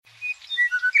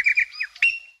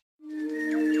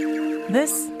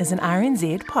This is an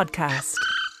RNZ podcast.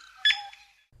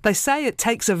 They say it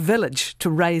takes a village to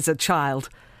raise a child.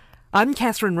 I'm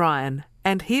Catherine Ryan,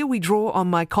 and here we draw on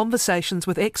my conversations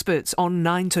with experts on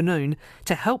 9 to Noon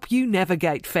to help you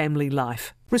navigate family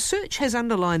life. Research has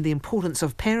underlined the importance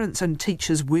of parents and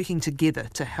teachers working together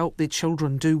to help their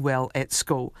children do well at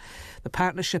school. The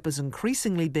partnership is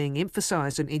increasingly being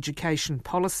emphasised in education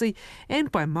policy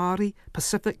and by Māori,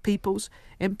 Pacific peoples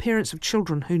and parents of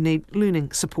children who need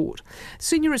learning support.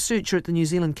 Senior researcher at the New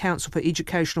Zealand Council for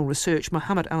Educational Research,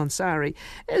 Mohammed Al-Ansari,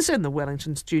 is in the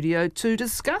Wellington studio to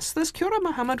discuss this. Kia ora,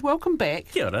 Mohammed. Welcome back.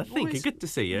 Kia ora. Thank you. Good to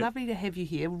see you. Lovely to have you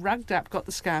here. Rugged up, got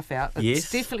the scarf out. It's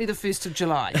Yes. definitely the 1st of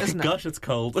July, isn't it? Gosh, it's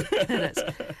cold.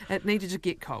 It needed to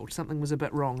get cold. Something was a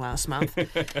bit wrong last month.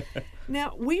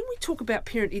 Now, when we talk about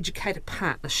parent-educator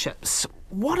partnerships,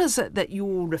 what is it that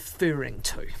you're referring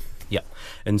to? Yeah,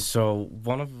 and so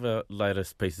one of the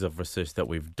latest pieces of research that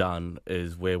we've done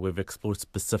is where we've explored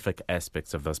specific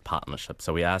aspects of those partnerships.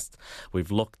 So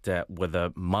we've looked at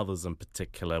whether mothers in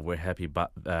particular were happy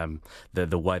about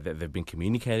the way that they've been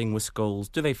communicating with schools.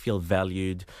 Do they feel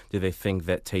valued? Do they think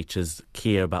that teachers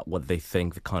care about what they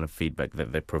think, the kind of feedback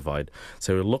that they provide?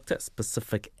 So we looked at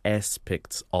specific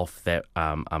aspects of that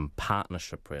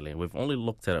partnership, really. And we've only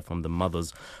looked at it from the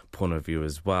mother's point of view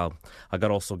as well. I got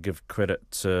to also give credit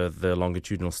to the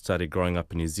longitudinal study Growing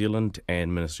Up in New Zealand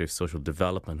and Ministry of Social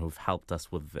Development, who've helped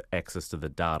us with the access to the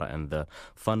data and the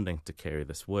funding to carry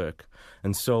this work.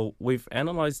 And so we've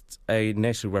analysed a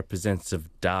nationally representative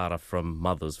data from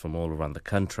mothers from all around the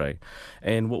country.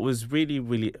 And what was really,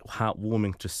 really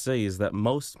heartwarming to see is that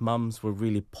most mums were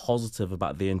really positive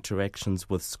about their interactions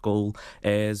with school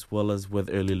as well as with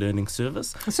early learning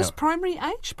service. Is this primary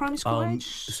school age?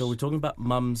 So we're talking about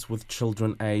mums with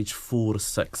children aged 4 to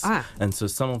 6. And so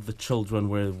some of the children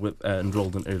were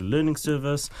enrolled in early learning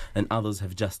service and others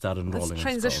have just started enrolling in school.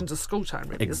 Transition to school time,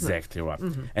 really, Exactly isn't it? right.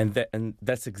 Mm-hmm. And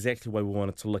that's exactly why we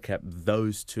wanted to look at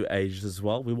those two ages as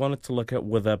well. We wanted to look at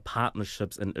whether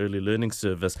partnerships in early learning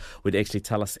service would actually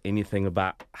tell us anything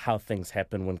about how things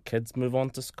happen when kids move on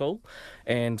to school.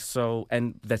 And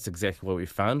that's exactly what we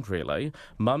found, really.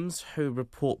 Mums who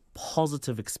report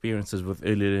positive experiences with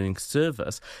early learning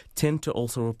service tend to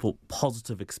also report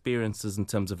positive experiences in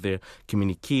terms of their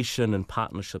communication and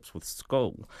partnerships with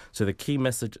school. So the key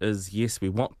message is, yes, we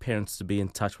want parents to be in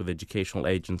touch with educational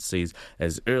agencies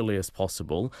as early as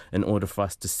possible in order for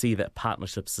us to see that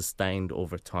partnership sustained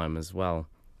over time as well.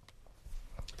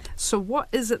 So what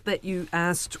is it that you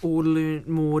asked or learned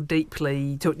more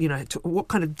deeply? To what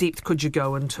kind of depth could you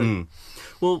go into?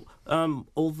 Well,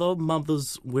 although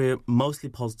mothers were mostly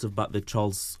positive about their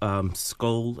child's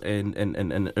school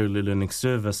and early learning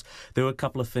service, there were a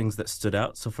couple of things that stood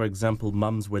out. So, for example,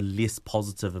 mums were less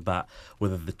positive about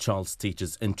whether the child's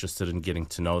teacher's interested in getting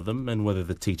to know them and whether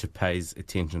the teacher pays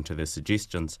attention to their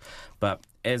suggestions. But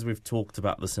as we've talked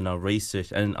about this in our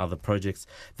research and in other projects,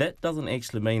 that doesn't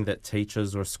actually mean that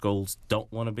teachers or schools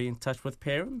don't want to be in touch with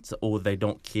parents or they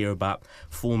don't care about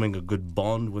forming a good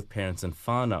bond with parents and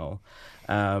whānau.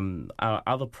 Our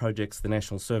other projects, the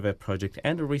National Survey Project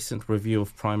and a recent review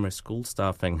of primary school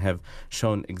staffing, have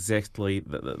shown exactly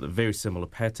the very similar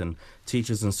pattern.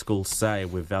 Teachers in schools say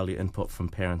we value input from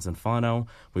parents and whānau,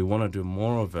 we want to do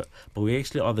more of it, but we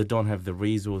actually either don't have the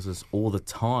resources or the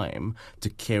time to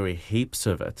carry heaps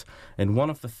of it. And one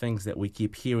of the things that we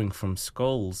keep hearing from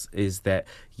schools is that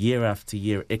year after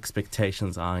year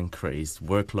expectations are increased,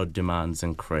 workload demands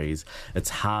increase. It's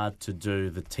hard to do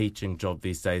the teaching job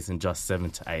these days in just 7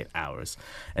 to 8 hours.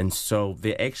 And so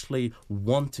they're actually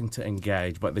wanting to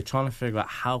engage, but they're trying to figure out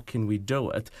how can we do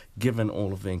it given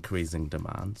all of the increasing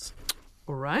demands.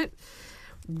 All right.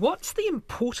 What's the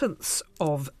importance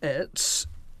of it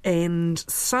and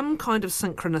some kind of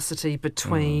synchronicity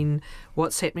between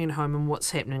what's happening at home and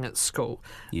what's happening at school?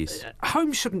 Yes.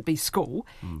 Home shouldn't be school.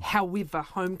 However,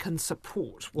 home can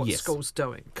support what school's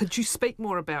doing. Could you speak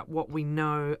more about what we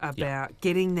know about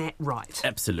getting that right?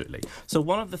 Absolutely. So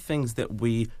one of the things that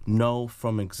we know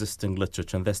from existing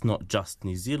literature, and that's not just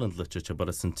New Zealand literature, but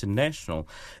it's international,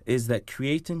 is that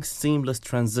creating seamless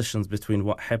transitions between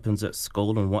what happens at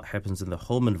school and what happens in the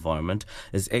home environment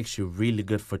is actually really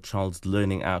good for a child's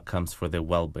learning outcomes for their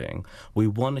well-being. We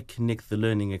want to connect the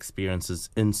learning experience experiences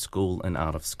in school and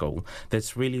out of school.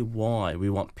 That's really why we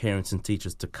want parents and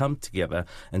teachers to come together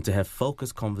and to have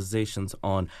focused conversations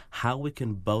on how we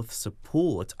can both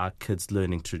support our kids'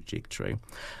 learning trajectory.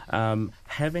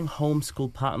 Having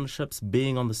homeschool partnerships,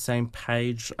 being on the same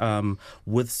page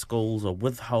with schools or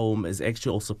with home is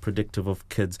actually also predictive of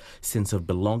kids' sense of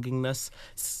belongingness.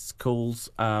 Schools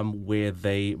where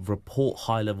they report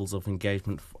high levels of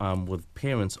engagement with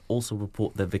parents also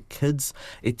report that the kids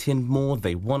attend more,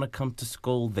 they want to come to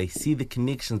school, they see the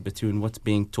connections between what's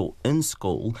being taught in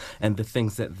school and the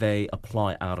things that they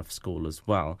apply out of school as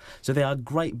well. So there are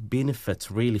great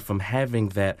benefits really from having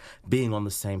that, being on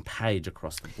the same page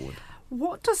across the board.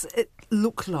 What does it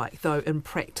look like, though, in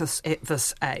practice at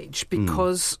this age?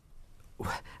 Because,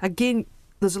 again,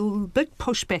 there's a big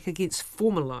pushback against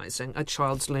formalising a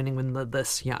child's learning when they're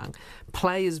this young.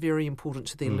 Play is very important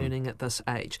to their learning at this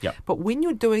age. Yep. But when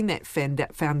you're doing that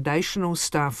foundational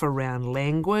stuff around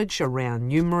language,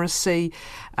 around numeracy,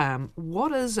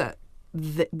 what is it?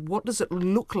 What does it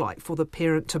look like for the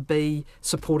parent to be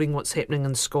supporting what's happening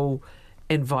in school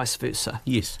and vice versa?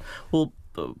 Yes. Well,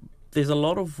 there's a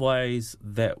lot of ways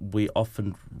that we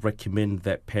often recommend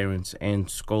that parents and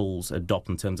schools adopt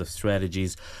in terms of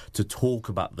strategies to talk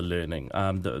about the learning.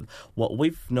 What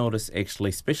we've noticed actually,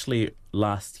 especially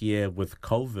last year with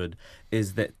COVID,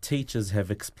 is that teachers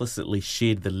have explicitly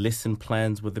shared the lesson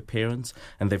plans with the parents,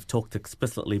 and they've talked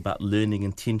explicitly about learning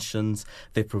intentions.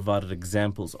 They've provided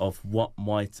examples of what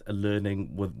might a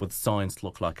learning with science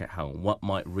look like at home, what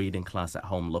might reading class at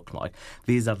home look like.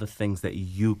 These are the things that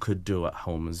you could do at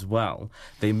home as well.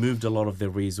 They moved a lot of their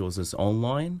resources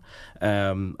online.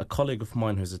 A colleague of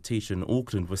mine who's a teacher in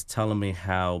Auckland was telling me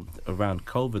how around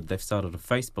COVID they've started a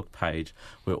Facebook page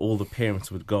where all the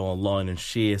parents would go online and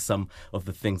share some of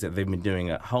the things that they've been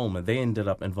doing at home, and they ended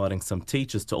up inviting some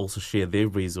teachers to also share their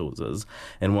resources.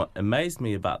 And what amazed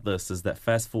me about this is that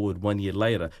fast forward 1 year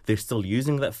later, they're still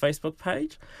using that Facebook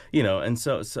page, and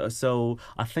so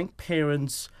I think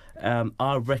parents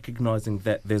are recognising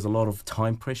that there's a lot of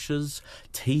time pressures.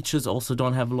 Teachers also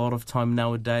don't have a lot of time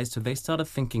nowadays, so they started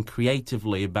thinking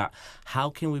creatively about how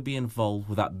can we be involved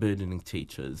without burdening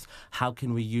teachers? How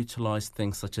can we utilise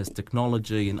things such as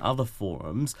technology and other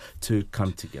forums to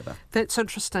come together? That's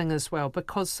interesting as well,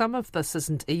 because some of this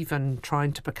isn't even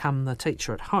trying to become the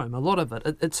teacher at home. A lot of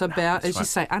it's about, as you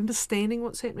say, understanding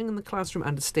what's happening in the classroom,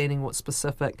 understanding what's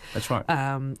specific. That's right.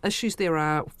 Issues there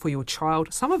are for your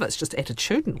child. Some of it's just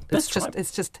attitudinal.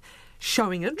 It's just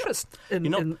showing interest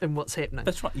in what's happening.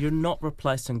 That's right. You're not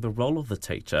replacing the role of the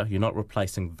teacher. You're not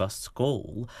replacing the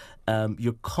school.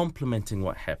 You're complementing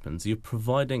what happens. You're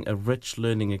providing a rich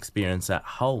learning experience at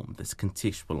home that's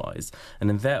contextualised. And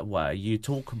in that way, you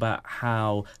talk about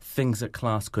how things at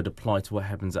class could apply to what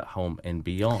happens at home and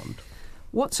beyond.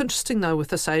 What's interesting, though, with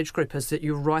this age group is that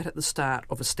you're right at the start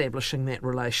of establishing that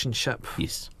relationship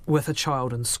with a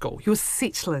child in school. You're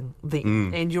settling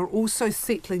them, and you're also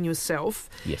settling yourself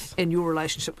and your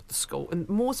relationship with the school. And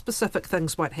more specific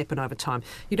things might happen over time.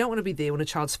 You don't want to be there when a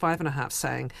child's 5.5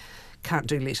 saying, can't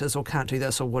do letters or can't do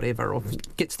this or whatever, or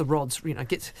gets the rods,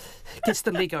 gets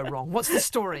the Lego wrong. What's the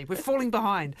story? We're falling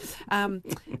behind.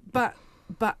 But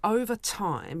over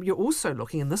time, you're also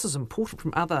looking, and this is important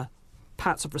from other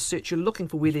parts of research, you're looking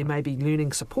for where there may be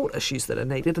learning support issues that are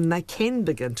needed, and they can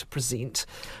begin to present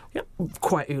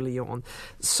quite early on.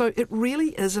 So it really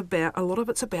is about, a lot of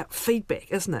it's about feedback,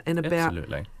 isn't it? And about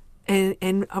Absolutely.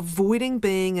 And avoiding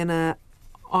being in a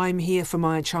I'm here for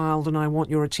my child and I want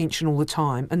your attention all the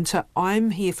time, into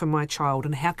I'm here for my child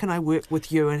and how can I work with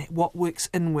you and what works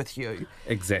in with you.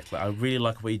 Exactly. I really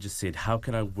like what you just said. How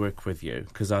can I work with you?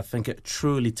 Because I think it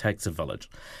truly takes a village.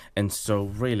 And so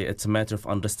really it's a matter of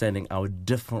understanding our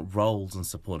different roles in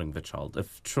supporting the child.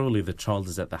 If truly the child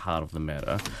is at the heart of the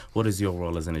matter, what is your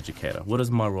role as an educator? What is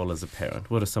my role as a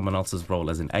parent? What is someone else's role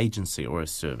as an agency or a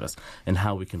service? And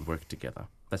how we can work together.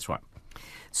 That's right.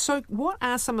 So what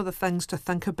are some of the things to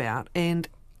think about, and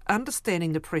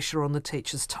understanding the pressure on the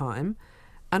teacher's time,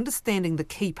 understanding the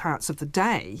key parts of the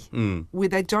day where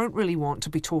they don't really want to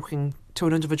be talking to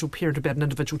an individual parent about an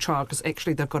individual child because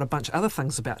actually they've got a bunch of other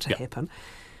things about to happen.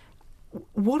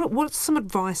 What's some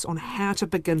advice on how to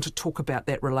begin to talk about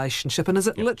that relationship? And is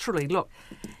it literally, look,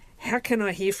 how can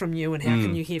I hear from you and how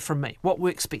can you hear from me? What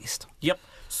works best? Yep.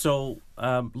 So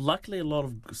luckily a lot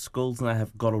of schools now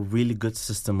have got a really good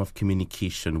system of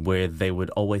communication where they would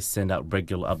always send out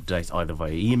regular updates either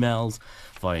via emails,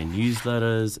 via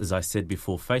newsletters. As I said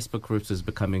before, Facebook groups is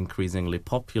becoming increasingly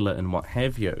popular and what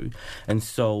have you. And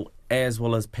so as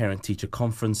well as parent-teacher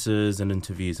conferences and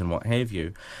interviews and what have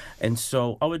you. And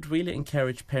so I would really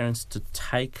encourage parents to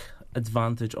take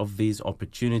advantage of these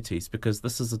opportunities, because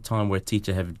this is a time where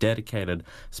teachers have dedicated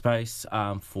space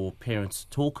for parents to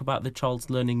talk about their child's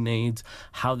learning needs,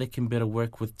 how they can better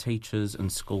work with teachers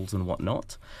and schools and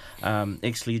whatnot.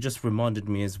 Actually, you just reminded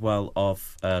me as well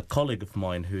of a colleague of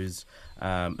mine who's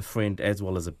a friend as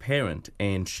well as a parent,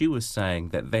 and she was saying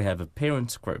that they have a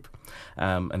parents group,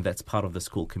 and that's part of the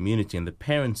school community, and the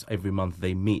parents every month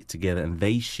they meet together and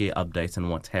they share updates on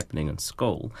what's happening in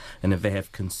school, and if they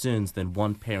have concerns, then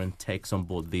one parent takes on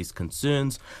board these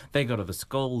concerns, they go to the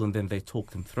school and then they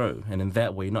talk them through, and in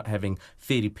that way you're not having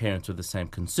 30 parents with the same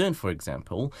concern, for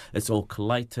example. It's all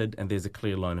collated and there's a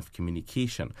clear line of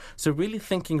communication. So really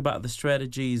thinking about the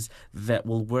strategies that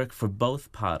will work for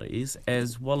both parties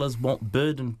as well as won't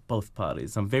burden both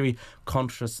parties. I'm very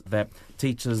conscious that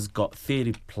teachers got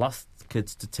 30 plus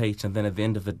kids to teach, and then at the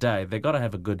end of the day they've got to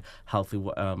have a good healthy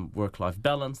work-life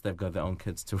balance. They've got their own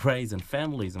kids to raise and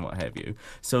families and what have you.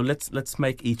 So let's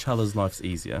make each other's lives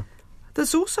easier.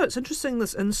 There's also, it's interesting,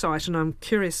 this insight, and I'm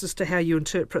curious as to how you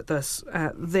interpret this,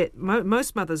 that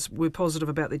most mothers were positive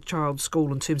about their child's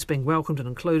school in terms of being welcomed and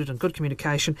included and good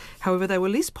communication. However, they were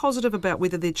less positive about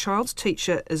whether their child's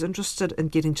teacher is interested in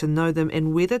getting to know them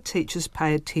and whether teachers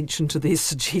pay attention to their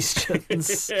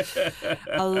suggestions.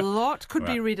 A lot could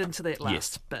be read into that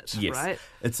last bit, right?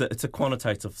 It's a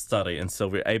quantitative study, and so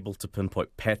we're able to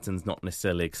pinpoint patterns, not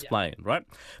necessarily explain, right?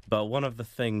 But one of the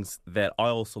things that I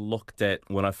also looked at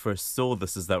when I first saw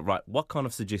this is that, right, what kind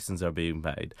of suggestions are being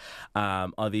made?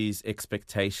 Are these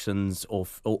expectations or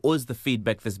is the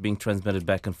feedback that's being transmitted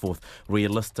back and forth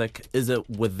realistic? Is it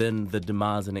within the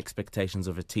demands and expectations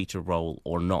of a teacher role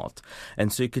or not?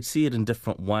 And so you could see it in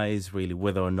different ways, really,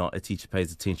 whether or not a teacher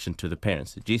pays attention to the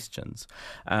parents' suggestions.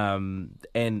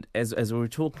 And as we were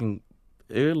talking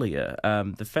earlier,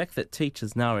 the fact that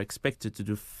teachers now are expected to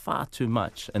do far too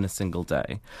much in a single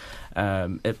day,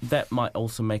 that might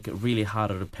also make it really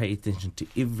harder to pay attention to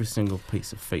every single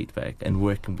piece of feedback and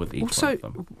working with each one of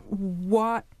them.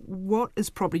 What is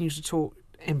prompting you to talk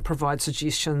and provide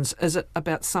suggestions? Is it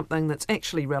about something that's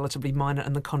actually relatively minor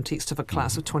in the context of a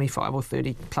class of 25 or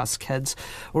 30 plus kids,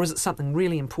 or is it something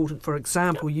really important? For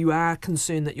example, you are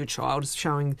concerned that your child is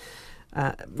showing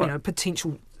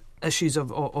potential issues of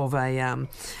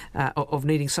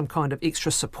needing some kind of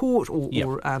extra support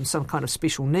or some kind of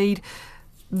special need.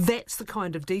 That's the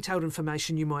kind of detailed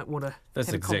information you might want to.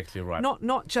 That's exactly right.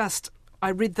 Not just, I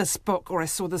read this book or I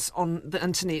saw this on the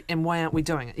internet and why aren't we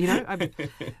doing it? You know,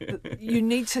 you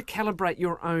need to calibrate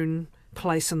your own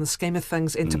place in the scheme of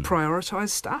things and to prioritise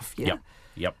stuff. Yeah.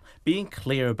 Yep. Being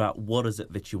clear about what is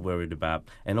it that you're worried about,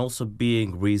 and also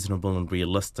being reasonable and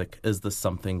realistic. Is this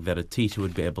something that a teacher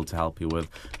would be able to help you with?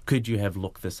 Could you have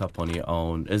looked this up on your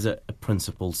own? Is it a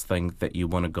principles thing that you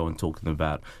want to go and talk to them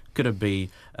about? Could it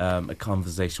be a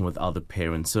conversation with other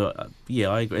parents? So,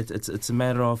 I agree. It's a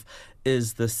matter of,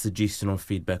 is this suggestion or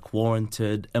feedback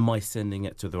warranted? Am I sending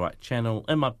it to the right channel?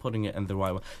 Am I putting it in the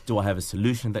right way? Do I have a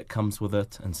solution that comes with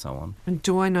it? And so on. And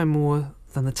do I know more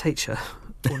than the teacher?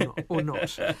 Or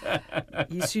not.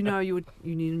 Yes, you know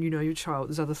your child.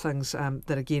 There's other things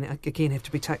that again have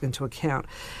to be taken into account.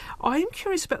 I am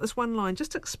curious about this one line.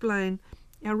 Just to explain,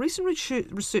 our recent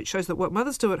research shows that what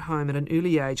mothers do at home at an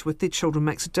early age with their children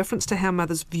makes a difference to how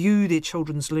mothers view their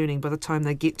children's learning by the time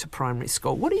they get to primary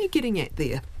school. What are you getting at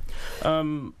there?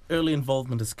 Early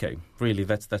involvement is key. Really,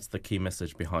 that's the key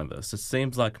message behind this. It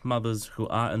seems like mothers who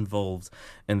are involved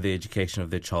in the education of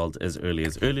their child as early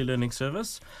as early learning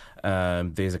service,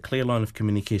 there's a clear line of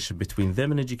communication between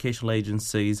them and educational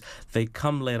agencies. They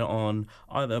come later on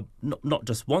either not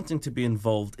just wanting to be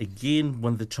involved again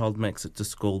when the child makes it to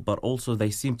school, but also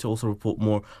they seem to also report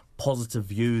more positive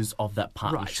views of that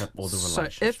partnership or the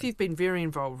relationship. So if you've been very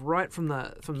involved right from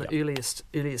the earliest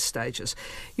stages.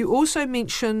 You also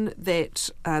mentioned that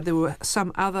there were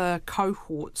some other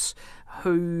cohorts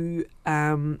who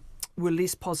were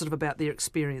less positive about their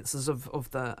experiences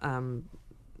of the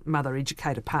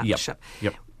mother-educator partnership.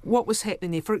 Yep. What was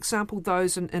happening there? For example,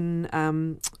 those in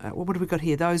what have we got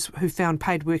here? Those who found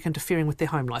paid work interfering with their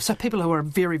home life. So people who are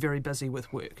very, very busy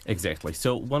with work. Exactly.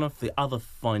 So one of the other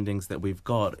findings that we've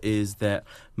got is that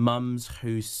mums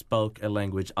who spoke a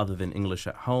language other than English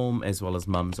at home, as well as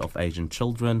mums of Asian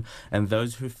children, and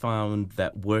those who found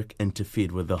that work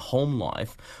interfered with their home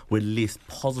life were less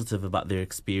positive about their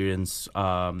experience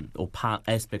or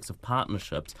aspects of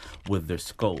partnerships with their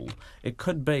school. It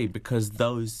could be because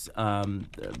those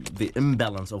the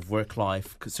imbalance of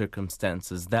work-life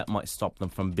circumstances, that might stop them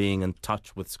from being in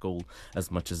touch with school as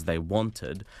much as they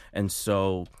wanted. And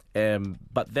so,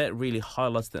 but that really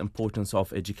highlights the importance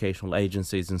of educational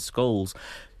agencies and schools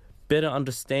better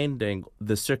understanding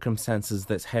the circumstances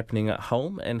that's happening at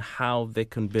home and how they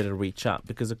can better reach out,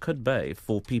 because it could be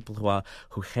for people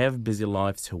who have busy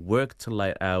lives, who work to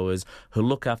late hours, who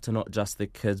look after not just their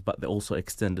kids but they're also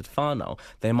extended whānau.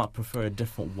 They might prefer a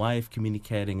different way of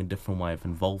communicating, a different way of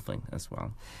involving as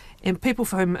well. And people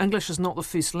for whom English is not the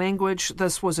first language,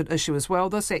 this was an issue as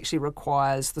well. This actually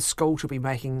requires the school to be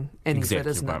making an effort,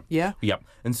 isn't it? Yeah? Yeah.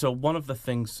 And so one of the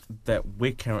things that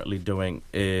we're currently doing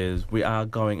is we are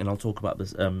going, and I'll talk about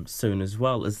this soon as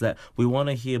well, is that we want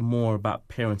to hear more about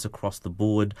parents across the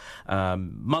board,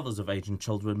 mothers of aging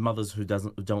children, mothers who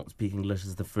don't speak English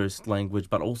as the first language,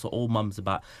 but also all mums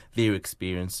about their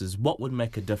experiences, what would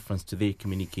make a difference to their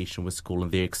communication with school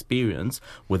and their experience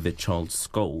with their child's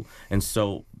school. And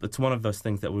so it's one of those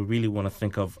things that we really want to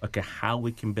think of, okay, how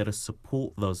we can better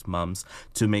support those mums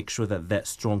to make sure that that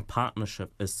strong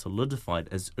partnership is solidified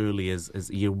as early as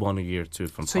year 1 or year 2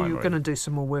 from primary. So you're going to do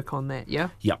some more work on that, yeah?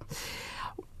 Yeah.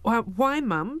 Why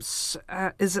mums?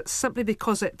 Is it simply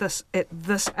because at this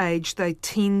age they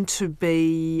tend to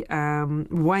be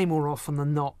way more often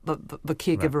than not the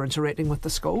caregiver interacting with the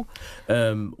school?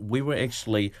 We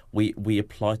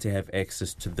applied to have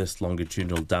access to this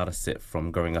longitudinal data set from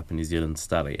Growing Up in New Zealand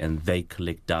study, and they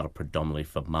collect data predominantly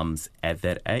for mums at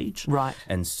that age. Right.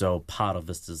 And so part of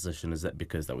this decision is that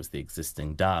because that was the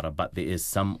existing data, but there is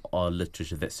some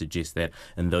literature that suggests that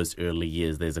in those early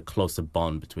years there's a closer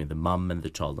bond between the mum and the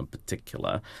child in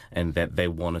particular, and that they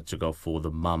wanted to go for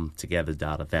the mum to gather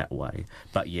data that way.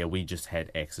 But yeah, we just had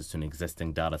access to an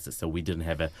existing data set, so we didn't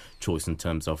have a choice in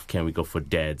terms of can we go for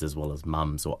dads as well as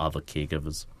mums or other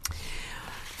caregivers.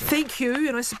 Thank you.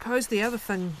 And I suppose the other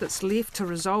thing that's left to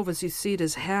resolve, as you said,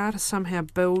 is how to somehow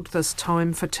build this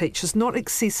time for teachers. Not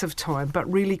excessive time,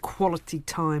 but really quality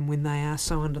time when they are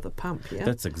so under the pump, yeah?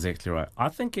 That's exactly right. I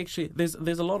think actually there's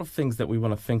a lot of things that we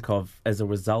want to think of as a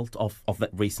result of that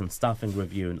recent staffing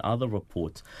review and other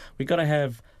reports. We've got to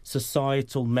have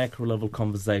societal macro level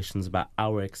conversations about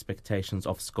our expectations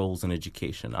of schools and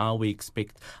education.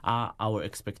 Are our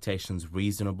expectations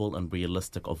reasonable and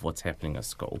realistic of what's happening at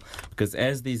school? Because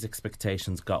as these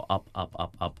expectations go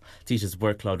up, teachers'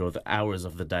 workload or the hours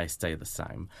of the day stay the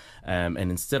same. And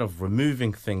instead of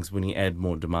removing things when you add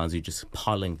more demands, you're just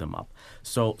piling them up.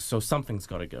 So something's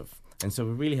got to give. And so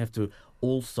we really have to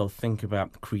also think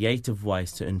about creative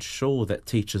ways to ensure that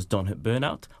teachers don't hit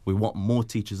burnout. We want more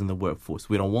teachers in the workforce.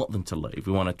 We don't want them to leave.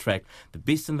 We want to attract the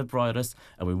best and the brightest,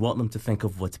 and we want them to think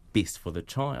of what's best for the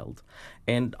child.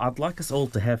 And I'd like us all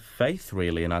to have faith,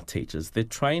 really, in our teachers. They're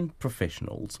trained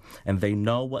professionals, and they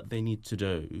know what they need to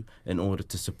do in order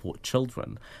to support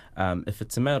children. If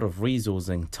it's a matter of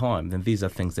resourcing time, then these are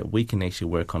things that we can actually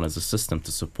work on as a system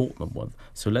to support them with.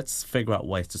 So let's figure out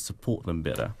ways to support them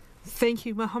better. Thank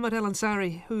you, Mohammed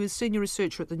Al-Ansari, who is Senior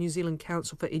Researcher at the New Zealand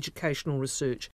Council for Educational Research.